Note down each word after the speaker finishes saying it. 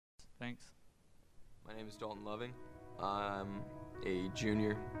Thanks. My name is Dalton Loving. I'm a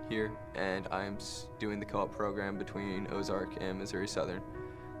junior here, and I'm doing the co-op program between Ozark and Missouri Southern.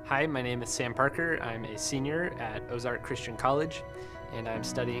 Hi, my name is Sam Parker. I'm a senior at Ozark Christian College, and I'm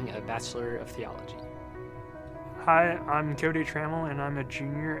studying a Bachelor of Theology. Hi, I'm Cody Trammell, and I'm a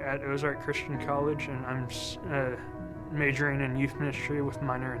junior at Ozark Christian College, and I'm majoring in youth ministry with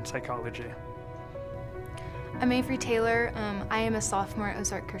minor in psychology. I'm Avery Taylor. I am a sophomore at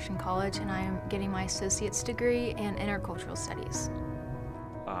Ozark Christian College, and I am getting my associate's degree in intercultural studies.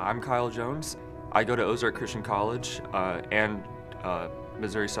 I'm Kyle Jones. I go to Ozark Christian College and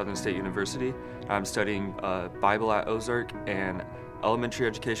Missouri Southern State University. I'm studying Bible at Ozark and elementary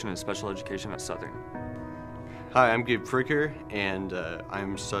education and special education at Southern. Hi, I'm Gabe Fricker, and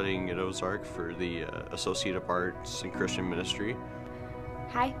I'm studying at Ozark for the Associate of Arts in Christian Ministry.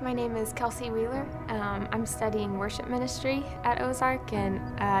 Hi, my name is Kelsey Wheeler. I'm studying worship ministry at Ozark, and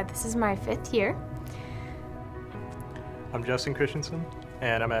this is my 5th year. I'm Justin Christensen,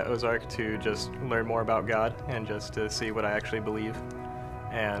 and I'm at Ozark to just learn more about God and just to see what I actually believe.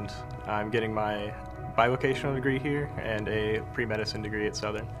 And I'm getting my bivocational degree here and a pre-medicine degree at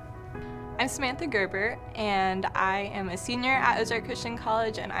Southern. I'm Samantha Gerber, and I am a senior at Ozark Christian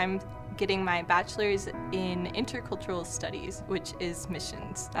College, and I'm getting my bachelor's in intercultural studies, which is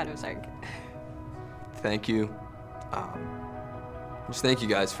missions at Ozark. Thank you. Just thank you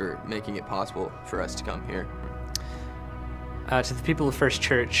guys for making it possible for us to come here. To the people of First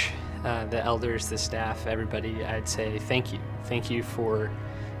Church, the elders, the staff, everybody, I'd say thank you. Thank you for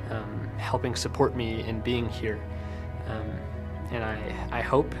helping support me in being here. And I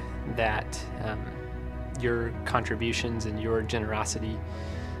hope that your contributions and your generosity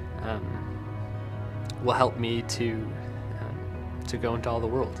will help me to go into all the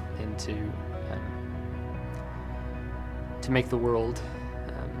world and to make the world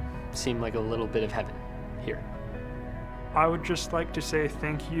seem like a little bit of heaven here. I would just like to say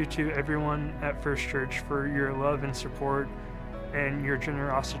thank you to everyone at First Church for your love and support and your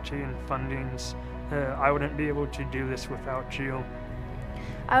generosity and fundings. I wouldn't be able to do this without you.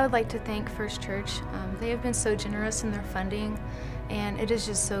 I would like to thank First Church. They have been so generous in their funding, and it is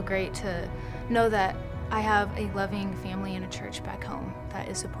just so great to know that I have a loving family and a church back home that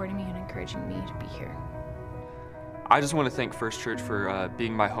is supporting me and encouraging me to be here. I just want to thank First Church for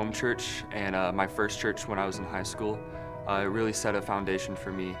being my home church and my first church when I was in high school. It really set a foundation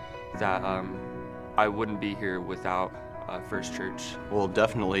for me that I wouldn't be here without First Church. Well,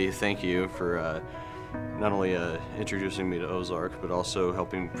 definitely thank you for not only introducing me to Ozark, but also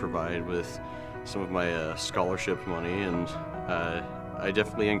helping provide with some of my scholarship money. And I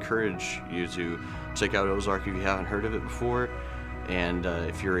definitely encourage you to check out Ozark if you haven't heard of it before. And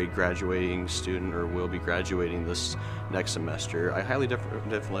if you're a graduating student or will be graduating this next semester, I highly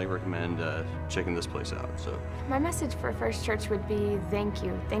definitely recommend checking this place out. So, my message for First Church would be thank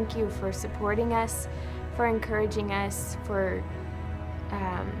you. Thank you for supporting us, for encouraging us, for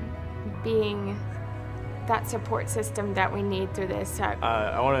being that support system that we need through this.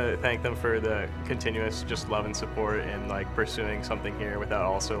 I want to thank them for the continuous just love and support and like pursuing something here without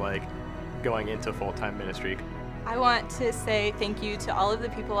also like going into full-time ministry. I want to say thank you to all of the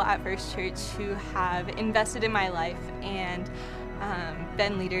people at First Church who have invested in my life and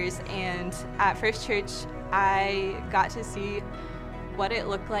been leaders. And at First Church, I got to see what it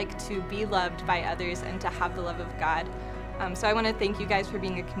looked like to be loved by others and to have the love of God. So I want to thank you guys for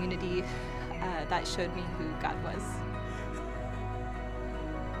being a community that showed me who God was.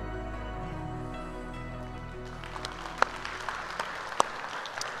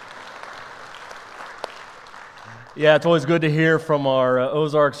 Yeah, it's always good to hear from our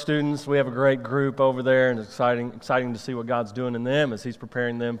Ozark students. We have a great group over there, and it's exciting to see what God's doing in them as He's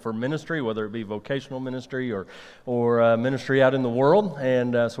preparing them for ministry, whether it be vocational ministry or ministry out in the world.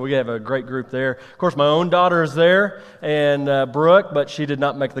 And so we have a great group there. Of course, my own daughter is there, and Brooke, but she did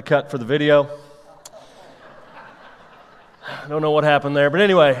not make the cut for the video. I don't know what happened there, but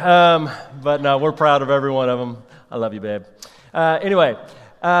anyway, but no, we're proud of every one of them. I love you, babe. Anyway.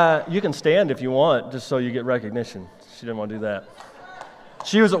 You can stand if you want, just so you get recognition. She didn't want to do that.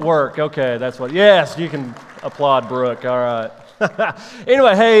 She was at work. Okay, that's what. Yes, you can applaud Brooke. All right.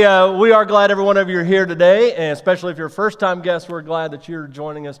 Anyway, hey, we are glad every one of you are here today, and especially if you're a first-time guest, we're glad that you're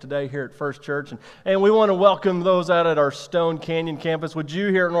joining us today here at First Church. And we want to welcome those out at our Stone Canyon campus. Would you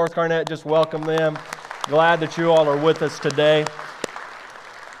here at North Garnett just welcome them? Glad that you all are with us today.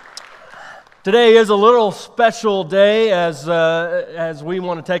 Today is a little special day as we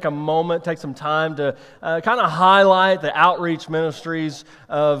want to take a moment, take some time to kind of highlight the outreach ministries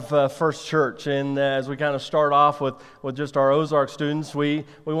of First Church. And as we kind of start off with just our Ozark students, we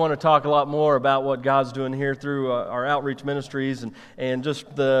want to talk a lot more about what God's doing here through our outreach ministries and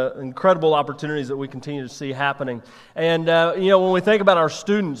just the incredible opportunities that we continue to see happening. And, when we think about our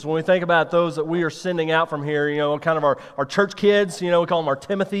students, when we think about those that we are sending out from here, kind of our church kids, we call them our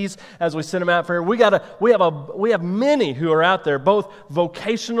Timothys as we send them out for here. We have many who are out there, both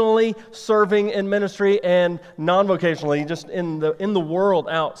vocationally serving in ministry and non-vocationally, just in the world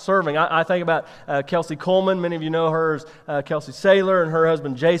out serving. I think about Kelsey Coleman. Many of you know her as Kelsey Saylor, and her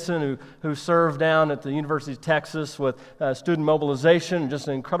husband Jason, who served down at the University of Texas with student mobilization, and just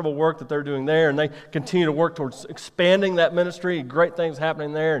an incredible work that they're doing there. And they continue to work towards expanding that ministry. Great things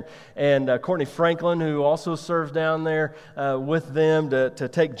happening there. And Courtney Franklin, who also serves down there with them to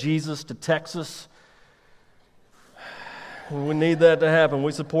take Jesus to Texas. We need that to happen.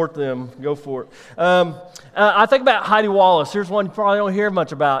 We support them. Go for it. I think about Heidi Wallace. Here's one you probably don't hear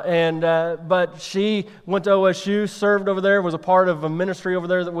much about. But she went to OSU, served over there, was a part of a ministry over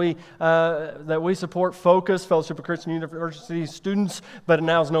there that we support, Focus, Fellowship of Christian University Students, but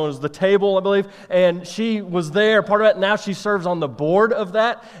now is known as The Table, I believe. And she was there, part of it. Now she serves on the board of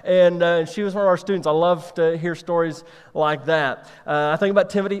that. And she was one of our students. I love to hear stories like that. I think about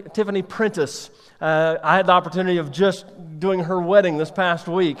Tiffany Prentice. I had the opportunity of just doing her wedding this past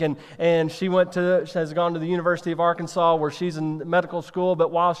week, and she has gone to the University of Arkansas where she's in medical school,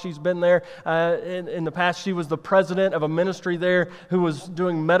 but while she's been there, in the past she was the president of a ministry there who was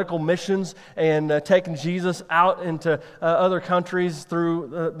doing medical missions and taking Jesus out into other countries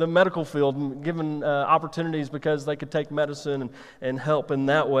through the medical field and giving opportunities because they could take medicine and help in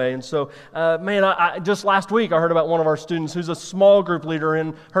that way. And so, I just last week I heard about one of our students who's a small group leader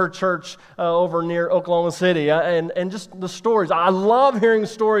in her church over near Oklahoma City, and just the stories. I love hearing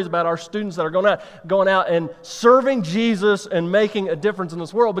stories about our students that are going out and serving Jesus and making a difference in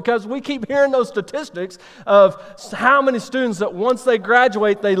this world, because we keep hearing those statistics of how many students that once they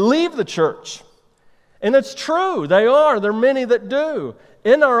graduate, they leave the church. And it's true. There are many that do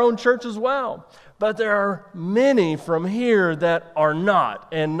in our own church as well. But there are many from here that are not.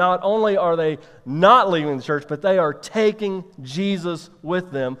 And not only are they not leaving the church, but they are taking Jesus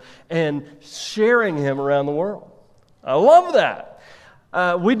with them and sharing him around the world. I love that.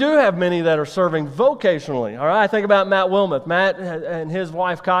 We do have many that are serving vocationally. All right, I think about Matt Wilmoth. Matt and his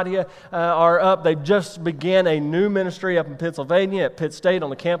wife Katia are up. They just began a new ministry up in Pennsylvania at Pitt State on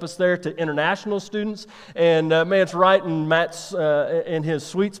the campus there to international students. And it's right in Matt's in his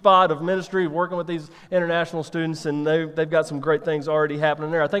sweet spot of ministry, working with these international students, and they've got some great things already happening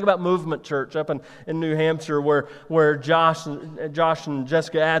there. I think about Movement Church up in New Hampshire, where Josh and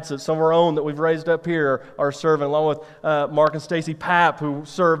Jessica Adsett, some of our own that we've raised up here, are serving, along with Mark and Stacy Papp, who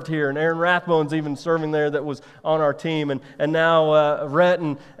served here, and Aaron Rathbone's even serving there, that was on our team, and now Rhett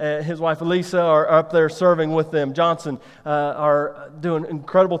and his wife Elisa are up there serving with them. Johnson are doing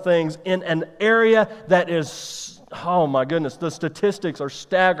incredible things in an area that is, oh my goodness, the statistics are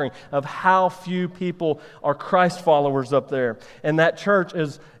staggering of how few people are Christ followers up there. And that church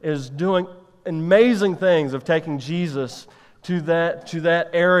is doing amazing things of taking Jesus to that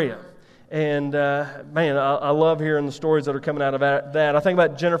area. And, I love hearing the stories that are coming out of that. I think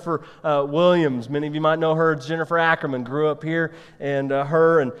about Jennifer Williams. Many of you might know her. It's Jennifer Ackerman, grew up here, and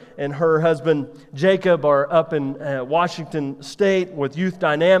her and her husband Jacob are up in Washington State with Youth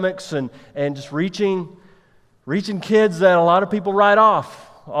Dynamics and just reaching kids that a lot of people write off,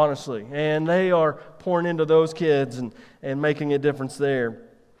 honestly. And they are pouring into those kids and making a difference there.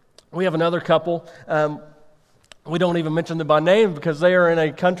 We have another couple. We don't even mention them by name because they are in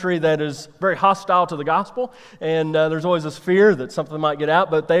a country that is very hostile to the gospel, and there's always this fear that something might get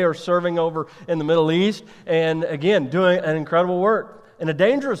out, but they are serving over in the Middle East, and again, doing an incredible work and a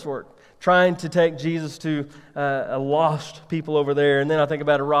dangerous work, trying to take Jesus to a lost people over there. And then I think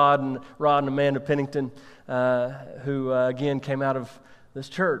about Rod and Amanda Pennington, who again came out of this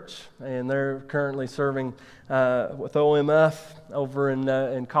church, and they're currently serving with OMF over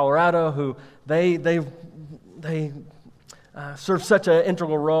in Colorado, who they serve such an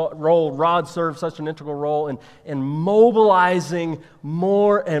integral role. Rod serves such an integral role in mobilizing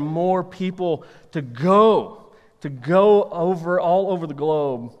more and more people to go all over the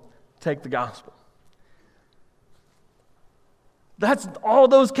globe, take the gospel. That's all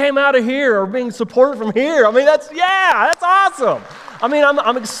those came out of here or being supported from here. I mean, that's awesome. I mean,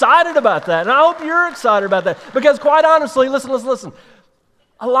 I'm excited about that, and I hope you're excited about that, because quite honestly, listen.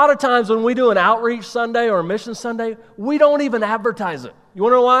 A lot of times when we do an outreach Sunday or a mission Sunday, we don't even advertise it. You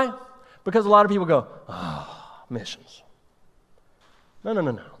want to know why? Because a lot of people go, missions. No. That's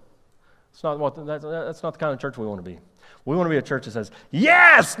not the kind of church we want to be. We want to be a church that says,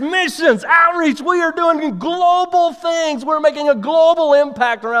 yes, missions, outreach, we are doing global things. We're making a global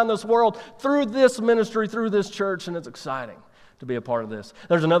impact around this world through this ministry, through this church, and it's exciting to be a part of this.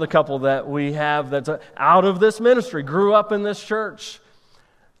 There's another couple that we have that's out of this ministry, grew up in this church.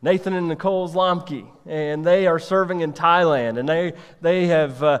 Nathan and Nicole Zlomke, and they are serving in Thailand, and they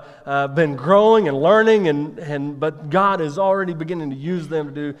have been growing and learning, but God is already beginning to use them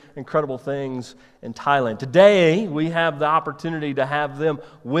to do incredible things in Thailand. Today, we have the opportunity to have them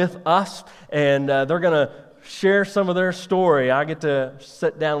with us, and they're going to share some of their story. I get to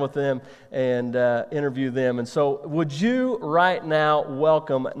sit down with them and interview them. And so would you right now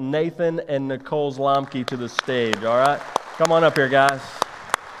welcome Nathan and Nicole Zlomke to the stage, all right? Come on up here, guys.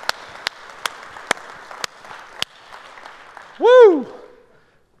 Woo!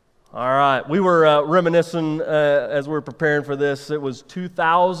 All right. We were reminiscing as we were preparing for this. It was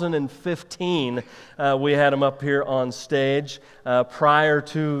 2015. We had them up here on stage prior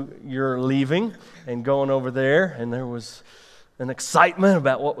to your leaving and going over there. And there was an excitement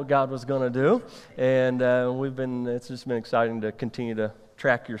about what God was going to do. And it's just been exciting to continue to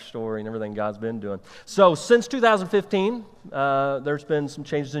track your story and everything God's been doing. So since 2015, there's been some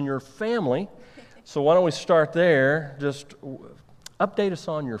changes in your family. So why don't we start there? Just update us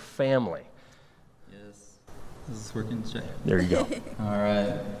on your family. Yes. Is this working, Jay? There you go. All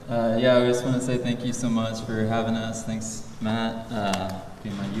right. I just want to say thank you so much for having us. Thanks, Matt,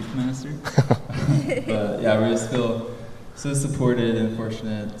 being my youth minister. But we just feel so supported and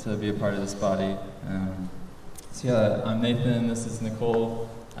fortunate to be a part of this body. I'm Nathan. This is Nicole.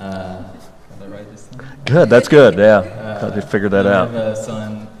 Did I write this down? Good, that's good, yeah. Glad you figured that out. I have a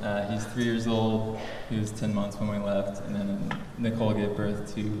son, he's 3 years old, he was 10 months when we left, and then Nicole gave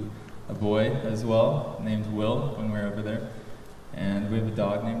birth to a boy as well, named Will, when we were over there. And we have a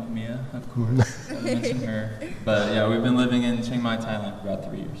dog named Mia, of course, I mentioned her. But we've been living in Chiang Mai, Thailand for about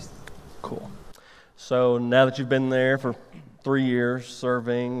 3 years. Cool. So now that you've been there for 3 years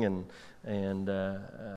serving and